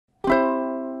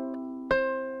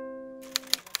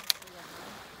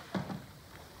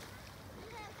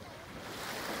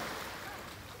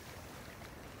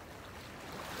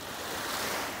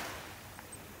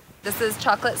This is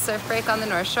Chocolate Surf Break on the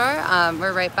North Shore.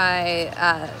 We're right by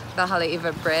the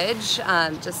Haleiwa Bridge,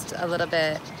 just a little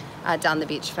bit down the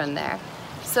beach from there.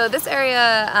 So this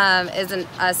area is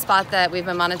a spot that we've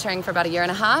been monitoring for about 1.5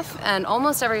 years, and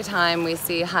almost every time we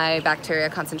see high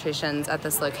bacteria concentrations at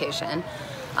this location.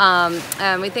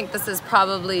 And we think this is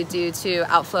probably due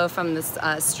to outflow from this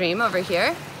stream over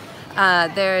here.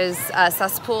 There's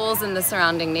cesspools in the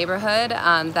surrounding neighborhood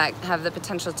that have the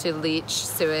potential to leach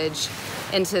sewage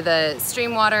into the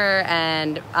stream water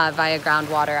and via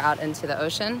groundwater out into the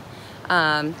ocean.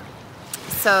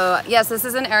 So yes, this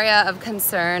is an area of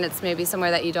concern. It's maybe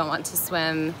somewhere that you don't want to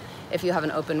swim if you have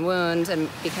an open wound, and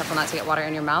be careful not to get water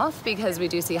in your mouth, because we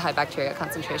do see high bacteria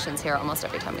concentrations here almost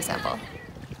every time we sample.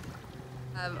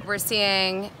 We're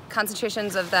seeing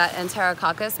concentrations of that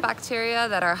enterococcus bacteria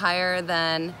that are higher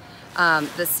than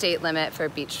the state limit for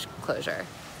beach closure.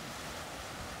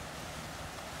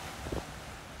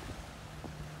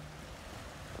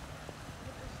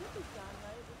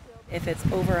 If it's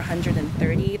over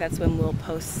 130, that's when we'll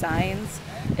post signs.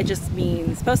 It just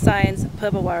means post signs, put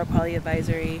up a water quality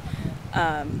advisory,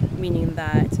 meaning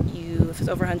that if it's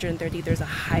over 130, there's a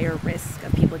higher risk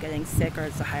of people getting sick, or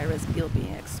it's a higher risk of people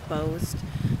being exposed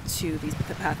to these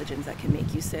pathogens that can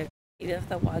make you sick. Even if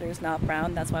the water is not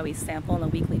brown, that's why we sample on a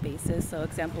weekly basis. So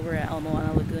example, we're at El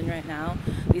Moana Lagoon right now.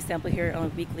 We sample here on a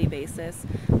weekly basis.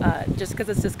 Just because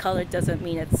it's discolored doesn't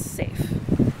mean it's safe.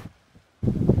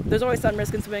 There's always some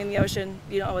risk in swimming in the ocean.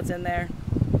 You don't know what's in there.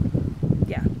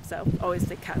 Yeah, so always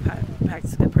take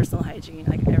practice good personal hygiene,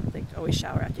 like everything. Always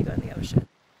shower after you go in the ocean.